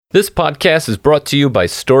This podcast is brought to you by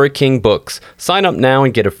Story King Books. Sign up now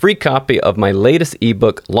and get a free copy of my latest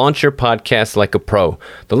ebook, Launch Your Podcast Like a Pro.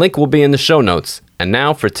 The link will be in the show notes. And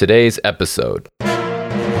now for today's episode.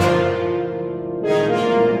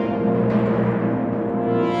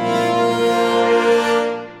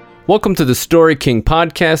 Welcome to the Story King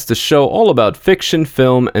Podcast, the show all about fiction,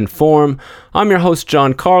 film, and form. I'm your host,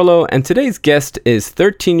 John Carlo, and today's guest is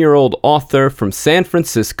 13-year-old author from San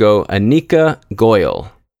Francisco, Anika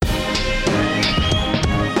Goyal.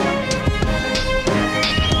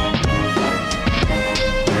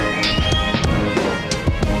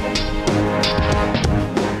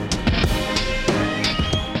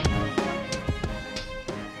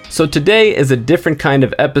 So today is a different kind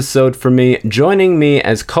of episode for me. Joining me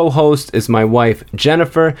as co-host is my wife,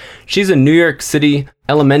 Jennifer. She's a New York City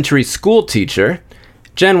elementary school teacher.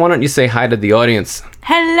 Jen, why don't you say hi to the audience?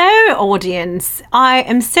 Hello, audience. I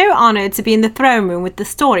am so honored to be in the throne room with the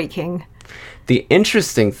Story King. The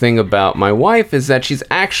interesting thing about my wife is that she's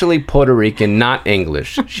actually Puerto Rican, not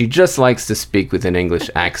English. She just likes to speak with an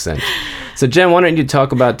English accent. So Jen, why don't you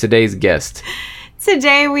talk about today's guest?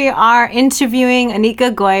 Today we are interviewing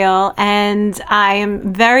Anika Goyal, and I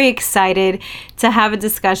am very excited to have a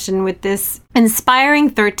discussion with this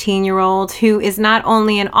inspiring 13-year-old who is not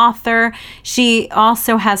only an author, she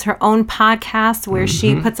also has her own podcast where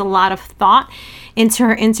she puts a lot of thought into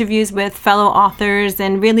her interviews with fellow authors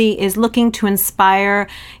and really is looking to inspire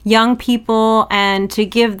young people and to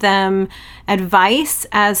give them advice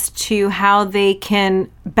as to how they can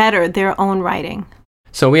better their own writing.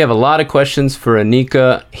 So we have a lot of questions for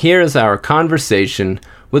Anika. Here is our conversation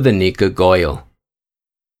with Anika Goyal.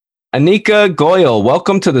 Anika Goyal,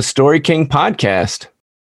 welcome to the Story King podcast.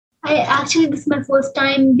 This is my first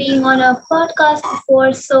time being on a podcast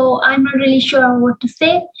before, so I'm not really sure what to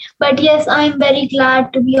say. But yes, I'm very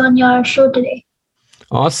glad to be on your show today.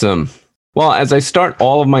 Awesome. Well, as I start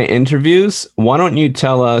all of my interviews, why don't you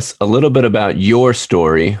tell us a little bit about your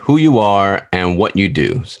story, who you are, and what you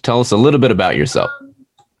do? So tell us a little bit about yourself.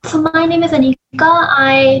 So my name is Anika.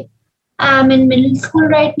 I am in middle school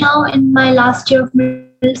right now, in my last year of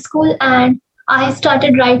middle school, and I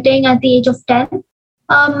started writing at the age of 10.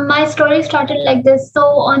 My story started like this. So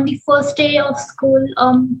on the first day of school,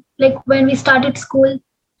 when we started school,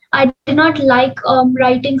 I did not like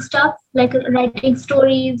writing stuff, like writing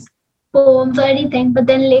stories, poems or anything. But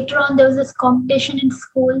then later on, there was this competition in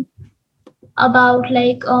school about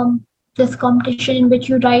this competition in which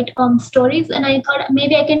you write stories, and I thought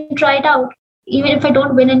maybe I can try it out. Even if I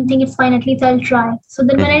don't win anything, it's fine, at least I'll try. So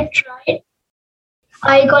then when I tried,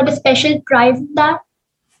 I got a special prize in that.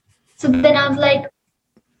 So then I was like,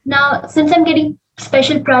 now since I'm getting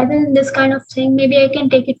special prizes in this kind of thing, maybe I can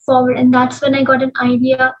take it forward. And that's when I got an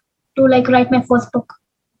idea to write my first book.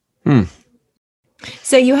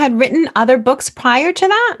 So you had written other books prior to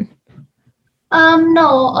that?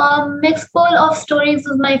 No, Mixed Bowl of Stories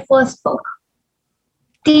was my first book.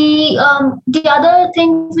 The other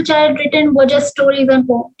things which I had written were just stories and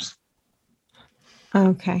poems.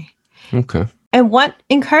 Okay. Okay. And what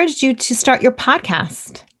encouraged you to start your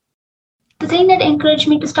podcast? The thing that encouraged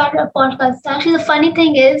me to start a podcast, actually the funny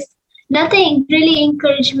thing is, nothing really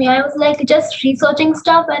encouraged me. I was just researching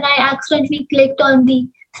stuff and I accidentally clicked on the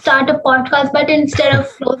start a podcast button instead of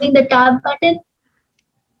closing the tab button.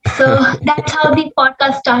 So that's how the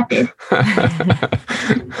podcast started.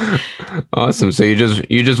 Awesome. So you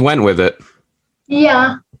just went with it.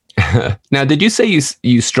 Yeah. Now, did you say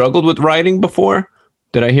you struggled with writing before?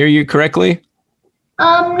 Did I hear you correctly?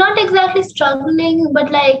 Not exactly struggling,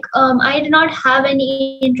 but I did not have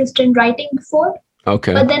any interest in writing before.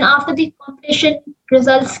 Okay. But then after the competition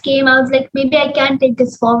results came, I was like, maybe I can take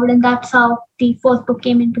this forward, and that's how the first book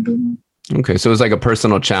came into being. Okay, so it was like a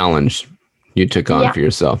personal challenge you took on for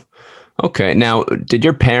yourself. Okay. Now, did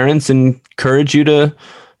your parents encourage you to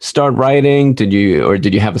start writing? Did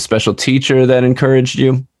you have a special teacher that encouraged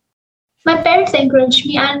you? My parents encouraged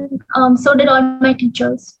me, and so did all my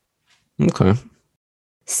teachers. Okay.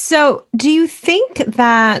 So do you think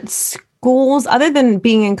that schools, other than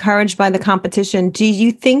being encouraged by the competition, do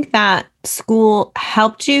you think that school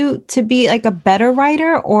helped you to be a better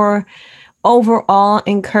writer, or overall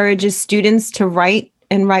encourages students to write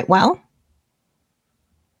and write well?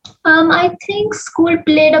 I think school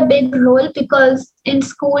played a big role because in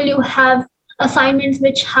school you have assignments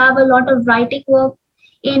which have a lot of writing work.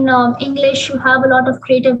 In English, you have a lot of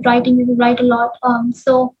creative writing. You write a lot.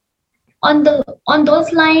 So on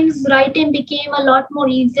those lines, writing became a lot more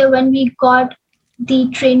easier when we got the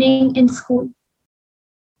training in school.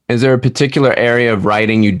 Is there a particular area of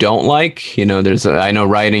writing you don't like? I know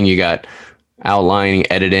writing, you got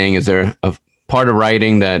outlining, editing. Is there a part of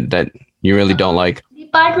writing that you really don't like? The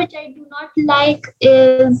part which I do not like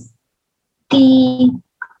is the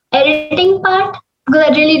editing part, because I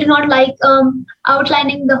really do not like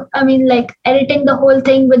outlining like editing the whole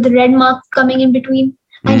thing with the red marks coming in between.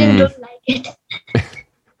 I just don't like it.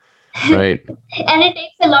 Right. And it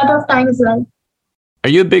takes a lot of time as well. Are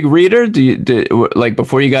you a big reader? Like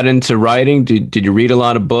before you got into writing, did you read a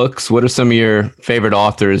lot of books? What are some of your favorite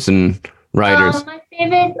authors and writers? My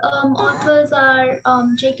favorite authors are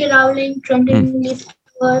J.K. Rowling, Trenton Lee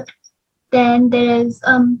Stewart. Then there is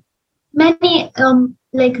many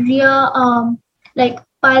like Ria, like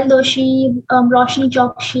Payal Doshi, Roshni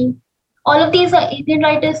Chokshi. All of these are Indian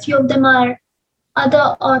writers. Few of them are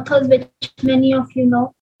other authors which many of you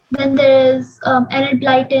know. Then there is Enid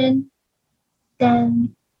Blyton,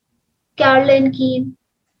 then Caroline Keene,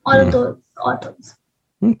 all of those authors.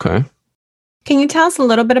 Okay. Can you tell us a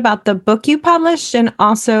little bit about the book you published and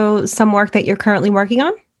also some work that you're currently working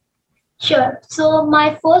on? Sure. So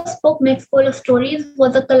my first book, Mixed Bowl of Stories,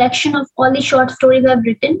 was a collection of all the short stories I've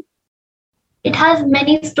written. It has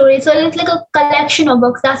many stories. So it's like a collection of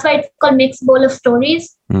books. That's why it's called Mixed Bowl of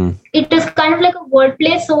Stories. It is kind of like a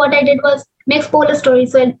wordplay. So what I did was Mixed Bowl of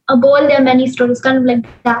Stories. So in a bowl, there are many stories, kind of like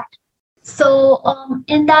that. So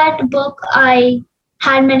in that book, I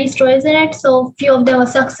had many stories in it. So few of them were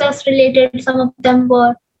success related. Some of them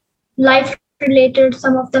were life related.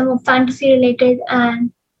 Some of them were fantasy related.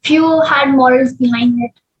 And few had morals behind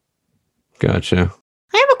it. Gotcha.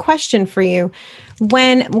 I have a question for you.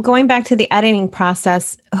 When going back to the editing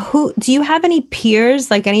process, who do you have any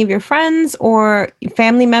peers, like any of your friends or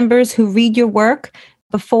family members who read your work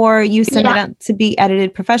before you send it out to be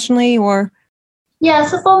edited professionally or? Yeah,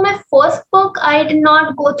 so for my first book, I did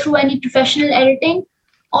not go through any professional editing.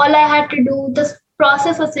 All I had to do, this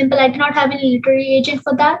process was simple. I did not have any literary agent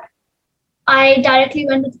for that. I directly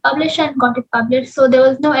went to the publisher and got it published. So there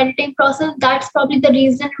was no editing process. That's probably the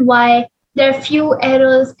reason why there are few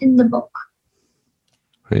errors in the book.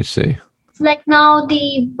 I see. Like now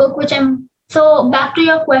the book so back to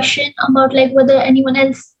your question about like whether anyone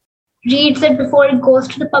else reads it before it goes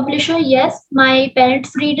to the publisher. Yes, my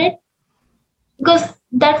parents read it because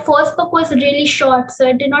that first book was really short. So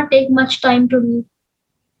it did not take much time to read.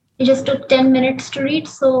 It just took 10 minutes to read.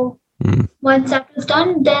 So once that was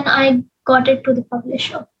done, then I got it to the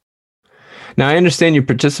publisher. Now I understand you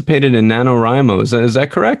participated in NaNoWriMo. Is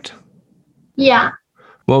that correct? Yeah.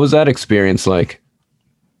 What was that experience like?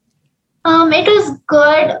 It was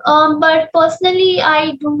good, but personally,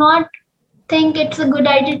 I do not think it's a good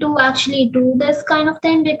idea to actually do this kind of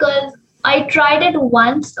thing because I tried it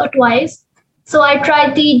once or twice. So I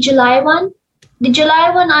tried the July one. The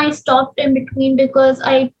July one I stopped in between because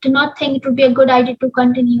I did not think it would be a good idea to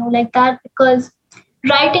continue like that because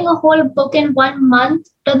writing a whole book in 1 month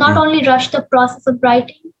does not only rush the process of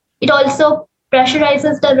writing, it also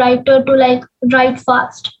pressurizes the writer to like write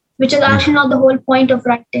fast, which is actually not the whole point of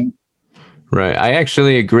writing. Right. I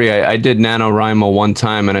actually agree. I did NaNoWriMo one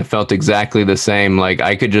time and I felt exactly the same. Like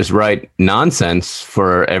I could just write nonsense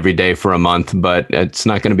for every day for a month, but it's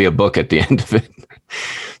not going to be a book at the end of it.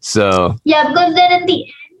 So yeah, because then in the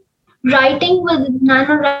end, writing with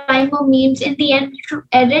NaNoWriMo means in the end to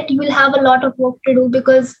edit, you will have a lot of work to do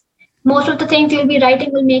because most of the things you'll be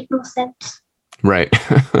writing will make no sense. Right.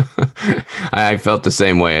 I felt the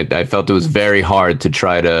same way. I felt it was very hard to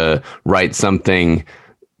try to write something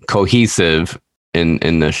cohesive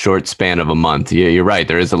in the short span of a month. Yeah, you're right.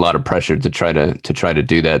 There is a lot of pressure to try to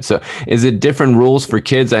do that. So is it different rules for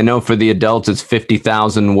kids? I know for the adults it's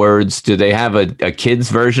 50,000 words. Do they have a kids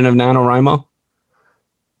version of NaNoWriMo?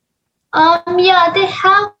 Yeah, they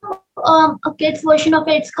have a kids version of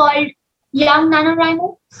it. It's called Young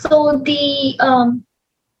NaNoWriMo. So the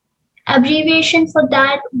abbreviation for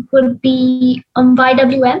that would be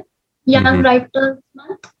YWM, Young Writers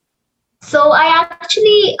Month. So I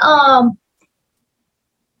actually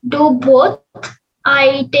do both.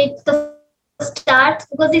 I take the stats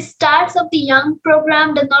because the stats of the young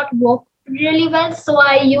program does not work really well. So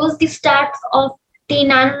I use the stats of the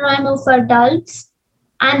NaNoWriMo for adults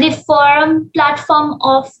and the forum platform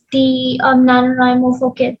of the NaNoWriMo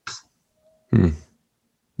for kids.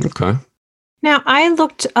 Okay. Now I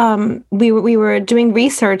looked, we were doing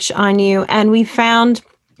research on you and we found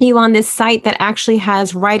you on this site that actually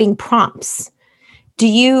has writing prompts. Do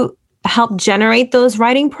you help generate those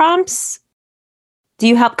writing prompts? Do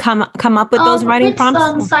you help come up with those writing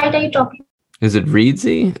prompts? Which site are you talking? Is it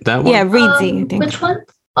Readsy? That one? Yeah, Readsy. I think. Which one?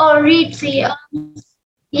 Oh, Readsy.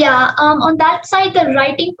 Yeah. On that site, the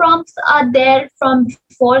writing prompts are there from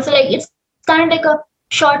before. So like it's kind of like a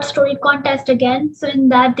short story contest again. So in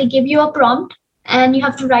that they give you a prompt and you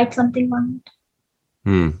have to write something on it.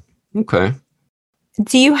 Okay.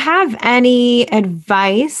 Do you have any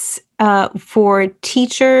advice for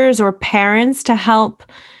teachers or parents to help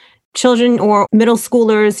children or middle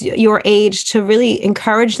schoolers your age to really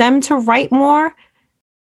encourage them to write more?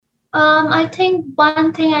 I think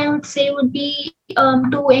one thing I would say would be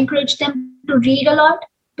to encourage them to read a lot,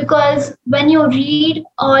 because when you read,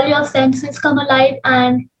 all your senses come alive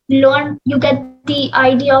and you get the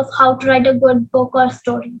idea of how to write a good book or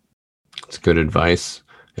story. It's good advice.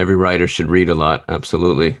 Every writer should read a lot.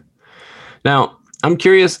 Absolutely. Now, I'm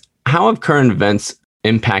curious, how have current events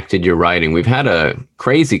impacted your writing? We've had a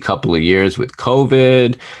crazy couple of years with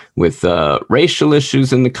COVID, with racial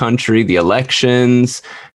issues in the country, the elections.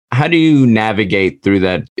 How do you navigate through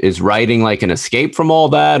that? Is writing like an escape from all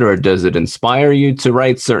that, or does it inspire you to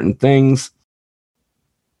write certain things?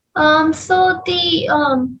 So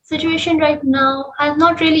the situation right now has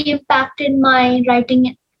not really impacted my writing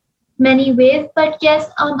in many ways, but yes,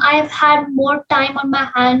 I've had more time on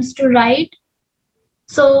my hands to write.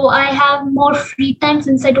 So I have more free time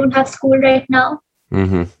since I don't have school right now.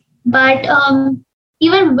 Mm-hmm. But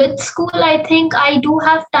even with school, I think I do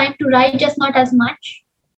have time to write, just not as much.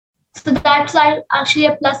 So that's actually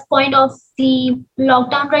a plus point of the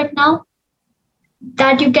lockdown right now,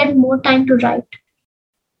 that you get more time to write.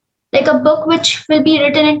 Like a book which will be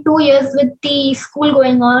written in 2 years with the school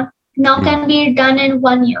going on, now can be done in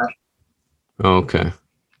 1 year. Okay.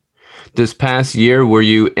 This past year, were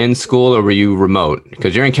you in school or were you remote?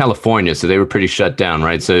 Because you're in California, so they were pretty shut down,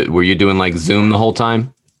 right? So were you doing like Zoom the whole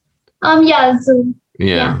time? Yeah, Zoom.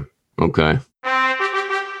 Yeah. Okay.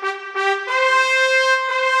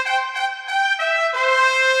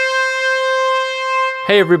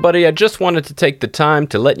 Hey everybody, I just wanted to take the time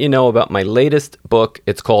to let you know about my latest book.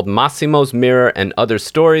 It's called Massimo's Mirror and Other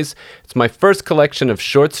Stories. It's my first collection of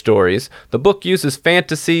short stories. The book uses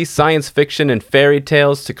fantasy, science fiction, and fairy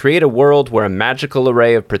tales to create a world where a magical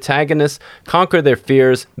array of protagonists conquer their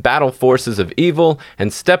fears, battle forces of evil,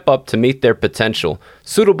 and step up to meet their potential.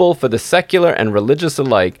 Suitable for the secular and religious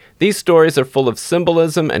alike, these stories are full of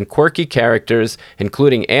symbolism and quirky characters,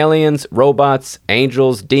 including aliens, robots,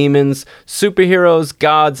 angels, demons, superheroes,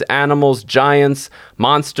 gods, animals, giants,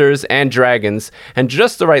 monsters, and dragons, and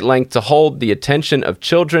just the right length to hold the attention of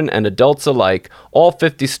children and adults alike. All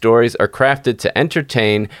 50 stories are crafted to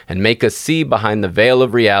entertain and make us see behind the veil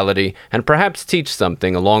of reality and perhaps teach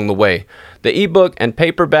something along the way. The ebook and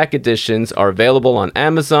paperback editions are available on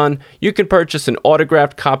Amazon. You can purchase an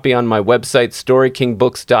autographed copy on my website,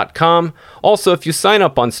 storykingbooks.com. Also, if you sign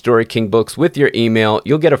up on Story King Books with your email,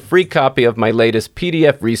 you'll get a free copy of my latest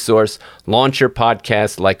PDF resource, Launch Your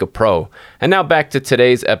Podcast Like a Pro. And now back to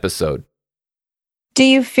today's episode. Do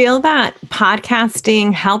you feel that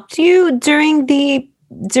podcasting helped you during the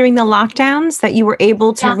lockdowns, that you were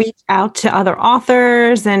able to reach out to other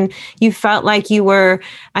authors and you felt like you were,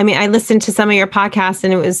 I listened to some of your podcasts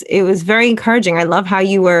and it was very encouraging. I love how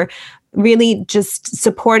you were really just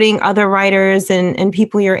supporting other writers and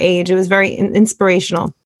people your age. It was very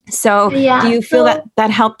inspirational. So do you feel that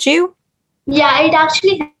helped you? Yeah, it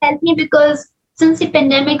actually helped me because since the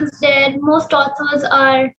pandemic is there, most authors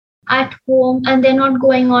are at home and they're not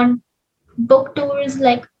going on book tours.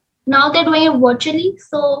 Like now they're doing it virtually.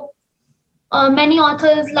 So many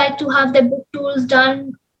authors like to have their book tours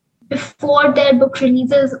done before their book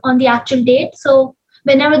releases on the actual date. So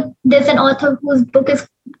whenever there's an author whose book is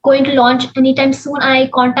going to launch anytime soon, I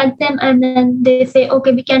contact them and then they say,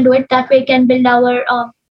 okay, we can do it. That way we can build our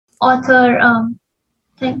author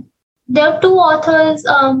thing. There are two authors,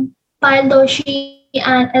 Payal Doshi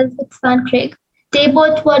and Elspeth Van Craig. They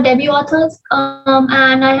both were debut authors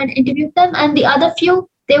and I had interviewed them. And the other few,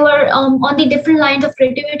 they were on the different lines of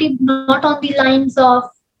creativity, not on the lines of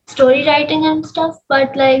story writing and stuff,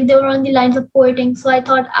 but like they were on the lines of poeting. So I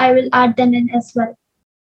thought I will add them in as well.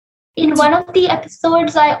 In one of the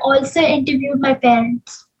episodes, I also interviewed my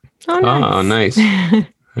parents. Oh, nice. Oh, nice.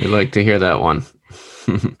 I'd like to hear that one.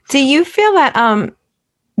 Do you feel that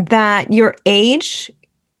that your age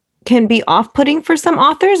can be off-putting for some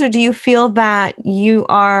authors, or do you feel that you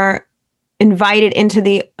are invited into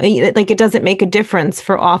it doesn't make a difference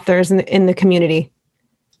for authors in the community?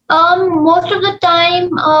 Most of the time,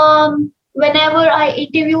 whenever I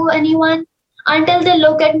interview anyone, until they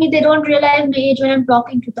look at me, they don't realize my age when I'm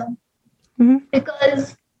talking to them. Mm-hmm.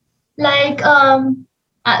 Because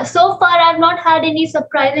so far I've not had any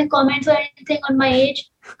surprising comments or anything on my age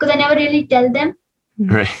because I never really tell them.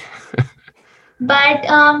 Right. But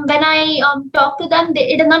when I talk to them,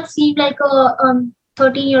 it does not seem like a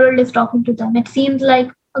 13-year-old is talking to them. It seems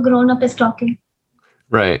like a grown-up is talking.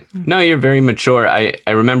 Right. No, you're very mature. I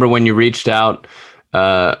remember when you reached out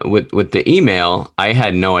with the email, I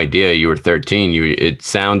had no idea you were 13. It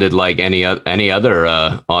sounded like any other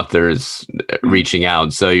authors reaching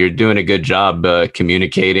out. So you're doing a good job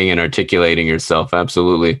communicating and articulating yourself.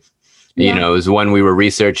 Absolutely. Yeah. It was when we were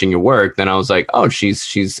researching your work, then I was like, oh,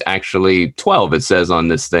 she's actually 12. It says on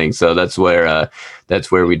this thing. So that's where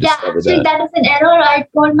we discovered actually, that is an error. I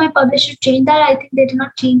told my publisher to change that. I think they did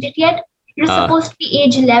not change it yet. It was supposed to be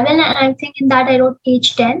age 11, and I think in that I wrote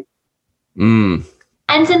age 10. And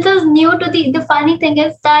since I was new to the funny thing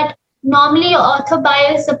is that normally author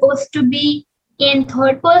bio is supposed to be in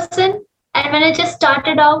third person. And when I just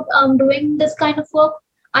started out doing this kind of work,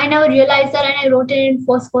 I never realized that, and I wrote it in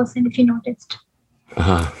first person, if you noticed.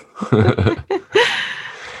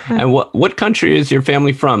 And what country is your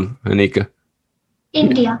family from, Anika?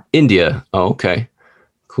 India. India. Oh, okay.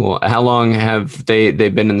 Cool. How long have they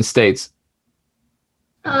been in the States?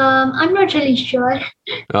 I'm not really sure.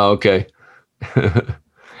 Oh, okay.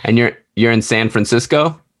 And you're in San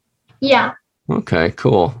Francisco? Yeah. Okay,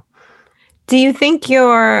 cool. Do you think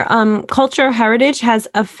your cultural heritage has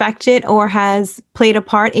affected or has played a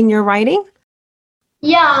part in your writing?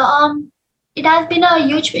 Yeah, it has been a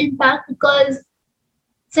huge impact because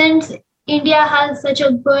since India has such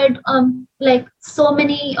a good, like so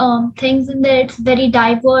many things in there, it's very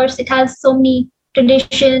diverse. It has so many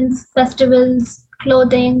traditions, festivals,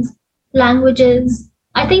 clothing, languages.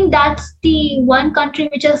 I think that's the one country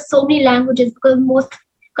which has so many languages because most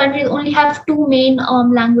countries only have two main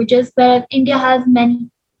languages, whereas India has many,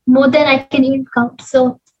 more than I can even count.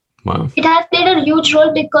 So wow. It has played a huge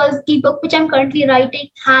role because the book which I'm currently writing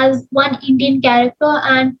has one Indian character,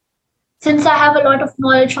 and since I have a lot of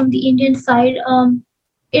knowledge from the Indian side,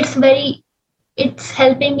 it's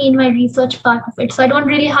helping me in my research part of it. So I don't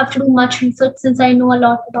really have to do much research since I know a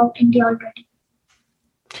lot about India already.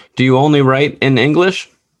 Do you only write in English?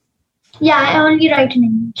 Yeah, I only write in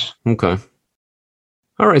English. Okay.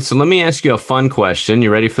 All right, so let me ask you a fun question.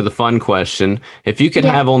 You ready for the fun question? If you could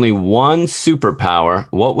have only one superpower,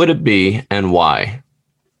 what would it be and why?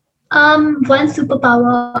 One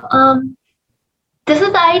superpower.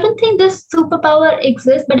 I don't think this superpower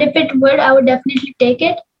exists, but if it would, I would definitely take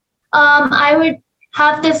it. I would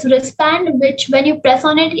have this wristband, which when you press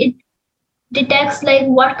on it, it detects like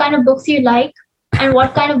what kind of books you like and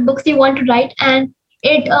what kind of books you want to write. And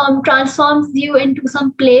it transforms you into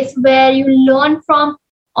some place where you learn from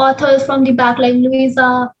authors from the back, like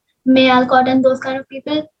Louisa May Alcott and those kind of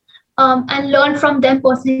people, and learn from them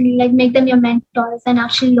personally, like make them your mentors and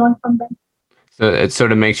actually learn from them. So it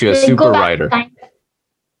sort of makes you a super writer.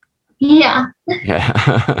 Yeah.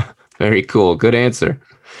 Yeah. Very cool. Good answer.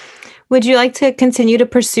 Would you like to continue to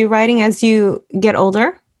pursue writing as you get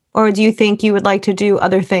older? Or do you think you would like to do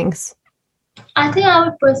other things? I think I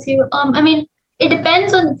would pursue. It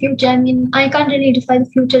depends on the future. I can't really decide the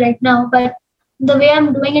future right now, but the way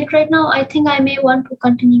I'm doing it right now, I think I may want to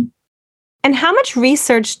continue. And how much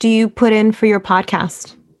research do you put in for your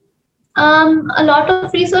podcast? A lot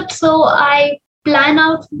of research. So I plan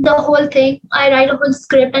out the whole thing. I write a whole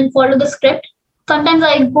script and follow the script. Sometimes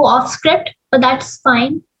I go off script, but that's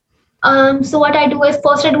fine. So what I do is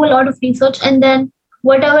first I do a lot of research, and then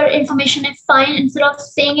whatever information I find, instead of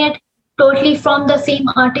saying it totally from the same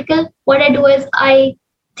article, what I do is I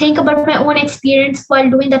think about my own experience while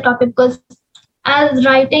doing the topic, because as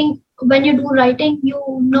writing, when you do writing,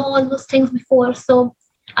 you know all those things before. So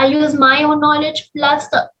I use my own knowledge plus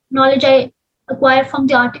the knowledge I acquire from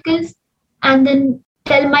the articles and then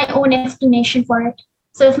tell my own explanation for it.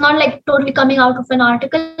 So it's not like totally coming out of an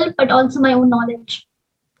article, but also my own knowledge.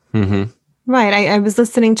 Mm-hmm. Right. I was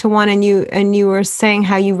listening to one and you were saying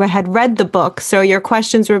how you had read the book. So your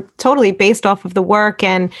questions were totally based off of the work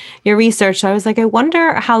and your research. So I was like, I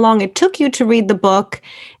wonder how long it took you to read the book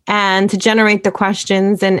and to generate the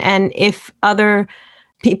questions, and if other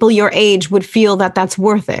people your age would feel that that's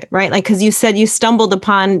worth it, right? Like, because you said you stumbled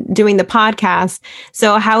upon doing the podcast.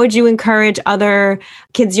 So how would you encourage other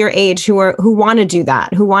kids your age who want to do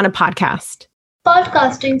that, who want to podcast?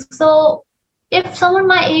 Podcasting. So if someone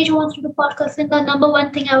my age wants to do podcasting, the number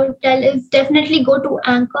one thing I would tell is definitely go to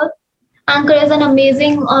Anchor. Anchor is an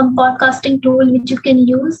amazing podcasting tool which you can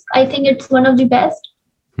use. I think it's one of the best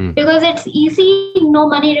because it's easy, no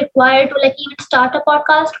money required to even start a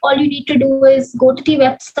podcast. All you need to do is go to the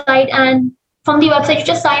website, and from the website, you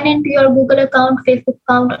just sign into your Google account, Facebook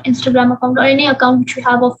account, Instagram account, or any account which you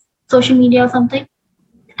have of social media or something.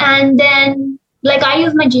 And then, I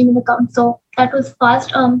use my Gmail account, so that was fast.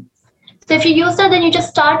 So if you use that, then you just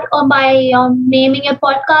start by naming your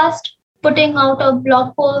podcast, putting out a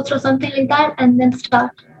blog post or something like that, and then start.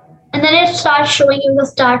 And then it starts showing you the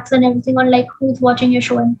stats and everything on who's watching your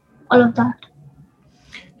show and all of that.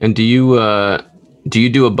 And do you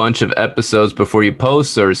do a bunch of episodes before you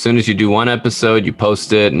post, or as soon as you do one episode, you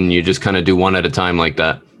post it and you just kind of do one at a time like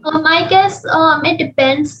that? I guess it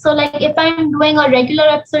depends. So like if I'm doing a regular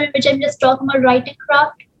episode which I'm just talking about writing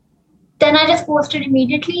craft, then I just post it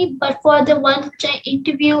immediately. But for the ones which I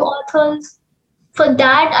interview authors, for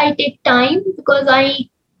that I take time because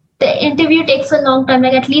the interview takes a long time,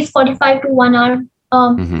 like at least 45 to 1 hour,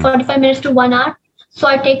 45 minutes to 1 hour. So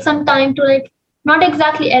I take some time to like not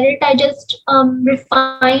exactly edit, I just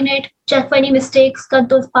refine it, check for any mistakes, cut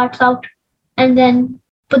those parts out, and then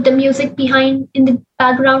put the music behind in the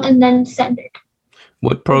background and then send it.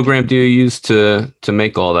 What program do you use to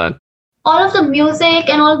make all that? All of the music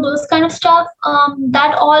and all those kind of stuff,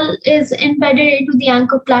 that all is embedded into the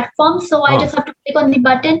Anchor platform. So I just have to click on the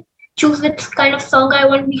button, choose which kind of song I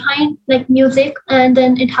want behind, like music, and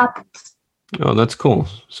then it happens. Oh, that's cool.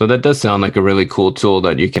 So that does sound like a really cool tool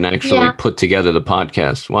that you can actually put together the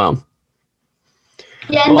podcast. Wow.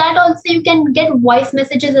 Yeah, and that also you can get voice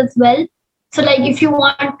messages as well. So like if you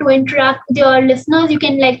want to interact with your listeners, you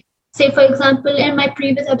can like say, for example, in my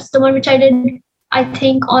previous episode, which I did, I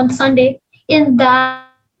think on Sunday, in that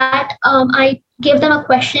I gave them a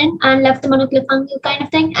question and left them on a cliffhanger kind of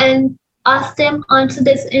thing and asked them answer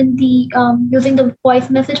this in the using the voice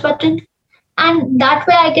message button. And that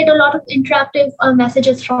way I get a lot of interactive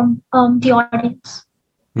messages from the audience.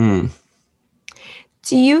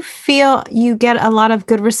 Do you feel you get a lot of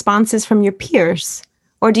good responses from your peers?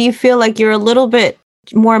 Or do you feel like you're a little bit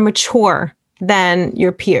more mature than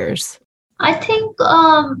your peers? I think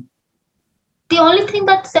the only thing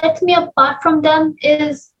that sets me apart from them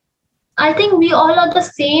is I think we all are the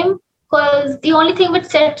same, because the only thing which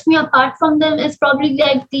sets me apart from them is probably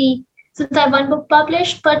like since I have one book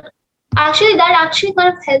published, but that actually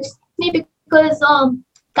kind of helps me because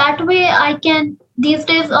that way I can, these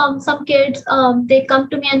days some kids they come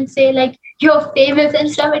to me and say like, you're famous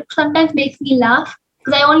and stuff. It sometimes makes me laugh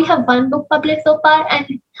because I only have one book published so far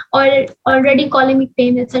and already calling me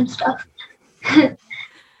famous and stuff.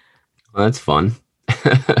 Well, that's fun.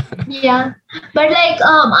 Yeah, but like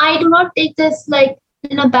I do not take this like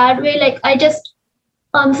in a bad way. Like I just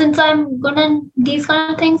since I'm good in these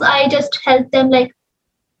kind of things, I just help them, like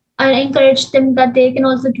I encourage them that they can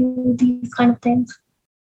also do these kind of things.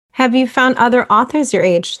 Have you found other authors your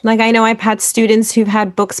age? Like I know I've had students who've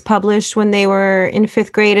had books published when they were in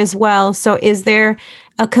 5th grade as well. So is there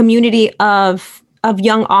a community of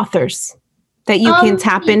young authors that you can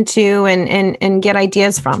tap into and get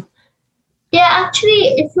ideas from? Yeah,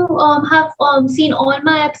 actually, if you have seen all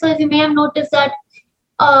my episodes, you may have noticed that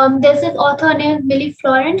there's this author named Millie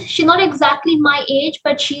Florence. She's not exactly my age,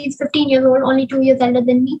 but she's 15 years old, only 2 years elder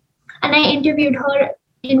than me. And I interviewed her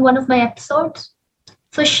in one of my episodes.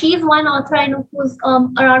 So she's one author I know who's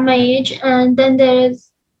around my age. And then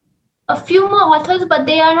there's a few more authors, but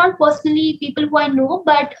they are not personally people who I know,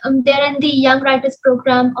 but they're in the Young Writers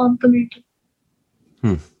Program community.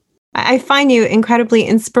 I find you incredibly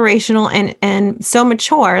inspirational and so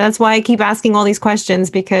mature. That's why I keep asking all these questions,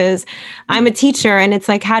 because I'm a teacher, and it's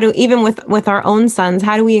like, even with our own sons,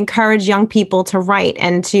 how do we encourage young people to write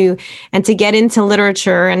and to get into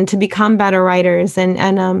literature and to become better writers?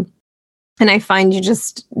 And I find you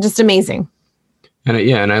just amazing.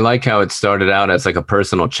 And I like how it started out as like a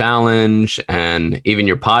personal challenge, and even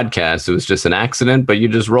your podcast, it was just an accident, but you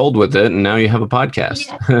just rolled with it, and now you have a podcast.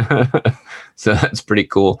 Yeah. So that's pretty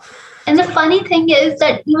cool. And the funny thing is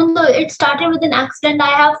that even though it started with an accident, I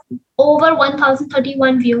have over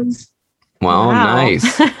 1,031 views. Wow.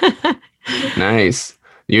 Nice. Nice.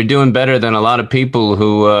 You're doing better than a lot of people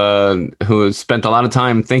who spent a lot of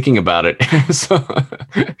time thinking about it. So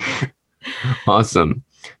awesome.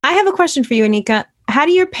 I have a question for you, Anika. How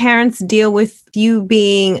do your parents deal with you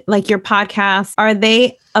being like your podcast? Are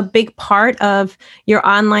they a big part of your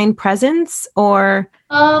online presence, or?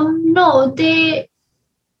 No, they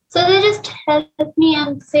just help me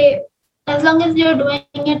and say, as long as you're doing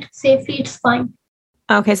it safely, it's fine.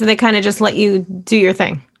 Okay, so they kind of just let you do your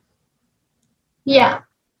thing. Yeah,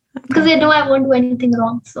 because they know I won't do anything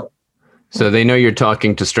wrong. So they know you're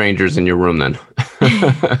talking to strangers in your room then?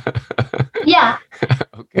 Yeah.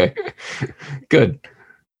 Okay, good.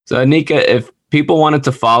 So Anika, if people wanted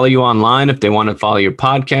to follow you online, if they want to follow your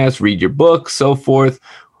podcast, read your book, so forth,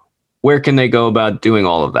 where can they go about doing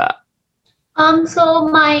all of that? So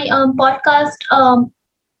my podcast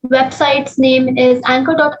website's name is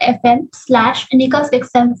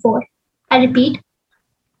anchor.fm/Anika674. I repeat,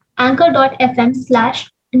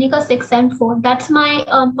 anchor.fm/Anika674. That's my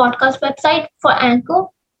podcast website for Anchor.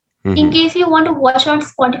 In case you want to watch on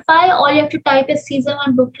Spotify, all you have to type is Season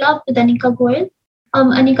 1 Book Club with Anika Goyal.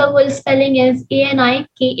 Anika Goyal spelling is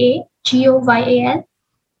Anikagagoyal.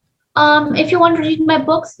 If you want to read my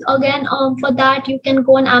books, again, for that you can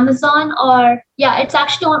go on Amazon, or yeah, it's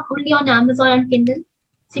actually only on Amazon and Kindle.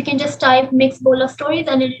 So you can just type Mixed Bowl of Stories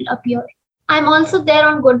and it will appear. I'm also there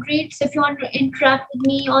on Goodreads. So if you want to interact with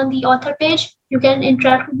me on the author page, you can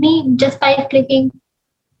interact with me just by clicking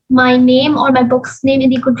my name or my book's name in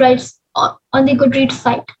the Goodreads on the Goodreads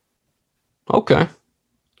site. Okay.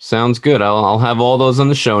 Sounds good. I'll have all those on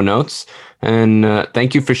the show notes. And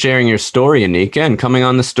thank you for sharing your story, Anika, and coming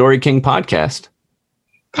on the Story King podcast.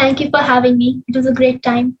 Thank you for having me. It was a great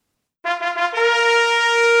time.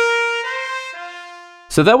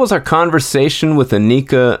 So that was our conversation with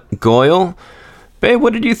Anika Goyal. Babe,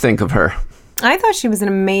 what did you think of her? I thought she was an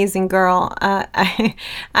amazing girl. I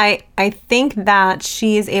think that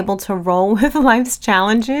she is able to roll with life's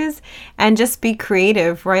challenges and just be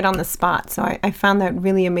creative right on the spot. So I found that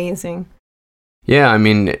really amazing. Yeah, I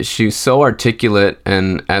mean, she's so articulate,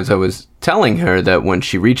 and as I was telling her that when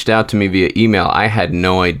she reached out to me via email, I had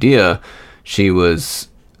no idea she was,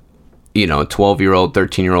 a 12-year-old,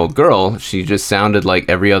 13-year-old girl. She just sounded like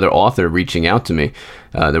every other author reaching out to me.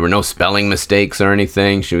 There were no spelling mistakes or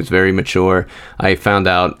anything. She was very mature. I found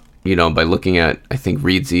out, by looking at, I think,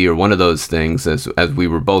 Readsy or one of those things, as we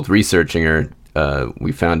were both researching her,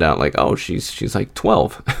 we found out like, oh, she's like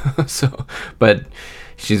 12. But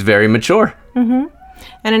she's very mature. Mm-hmm.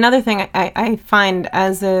 And another thing I find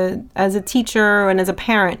as a teacher and as a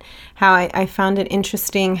parent, how I found it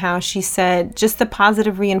interesting how she said just the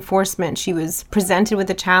positive reinforcement. She was presented with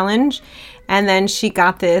a challenge, and then she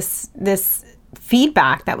got this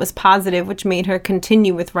feedback that was positive, which made her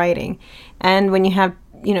continue with writing. And when you have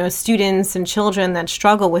students and children that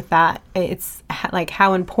struggle with that, it's like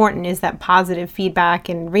how important is that positive feedback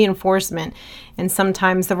and reinforcement. And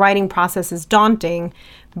sometimes the writing process is daunting,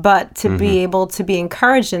 but to be able to be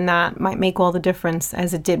encouraged in that might make all the difference,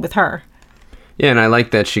 as it did with her. Yeah, and I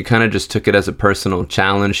like that she kind of just took it as a personal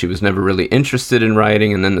challenge. She was never really interested in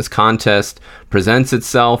writing, and then this contest presents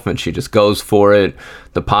itself, and she just goes for it.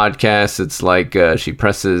 The podcast, it's like she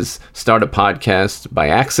presses start a podcast by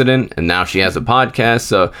accident, and now she has a podcast.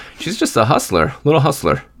 So she's just a hustler, little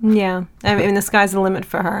hustler. Yeah, I mean, the sky's the limit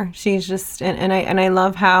for her. She's just, and I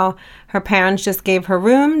love how her parents just gave her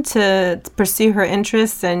room to pursue her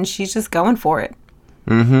interests, and she's just going for it.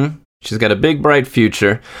 Mm-hmm. She's got a big, bright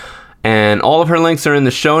future. And all of her links are in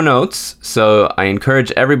the show notes, so I encourage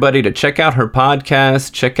everybody to check out her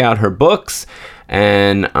podcast, check out her books,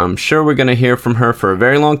 and I'm sure we're going to hear from her for a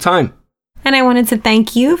very long time. And I wanted to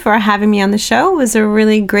thank you for having me on the show. It was a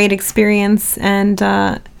really great experience, and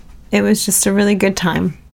it was just a really good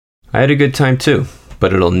time. I had a good time too,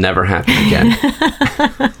 but it'll never happen again.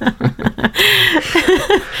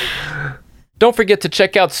 Don't forget to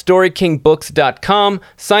check out StoryKingBooks.com,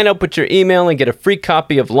 sign up with your email and get a free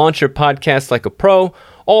copy of Launch Your Podcast Like a Pro.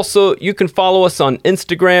 Also, you can follow us on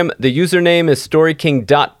Instagram. The username is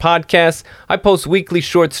storyking.podcast. I post weekly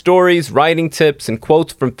short stories, writing tips, and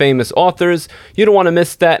quotes from famous authors. You don't want to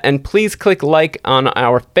miss that. And please click like on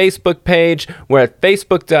our Facebook page. We're at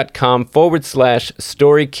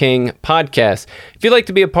facebook.com/StoryKingPodcast. If you'd like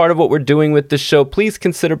to be a part of what we're doing with this show, please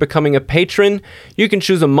consider becoming a patron. You can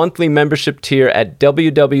choose a monthly membership tier at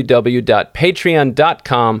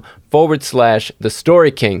www.patreon.com/The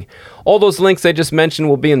Story King. All those links I just mentioned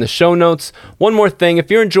will be in the show notes. One more thing, if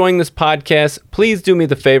you're enjoying this podcast, please do me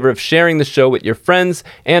the favor of sharing the show with your friends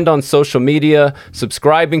and on social media,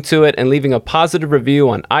 subscribing to it, and leaving a positive review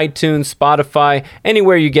on iTunes, Spotify,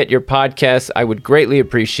 anywhere you get your podcasts. I would greatly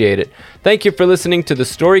appreciate it. Thank you for listening to the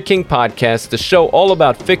Story King Podcast, the show all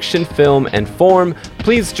about fiction, film, and form.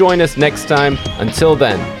 Please join us next time. Until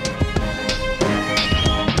then.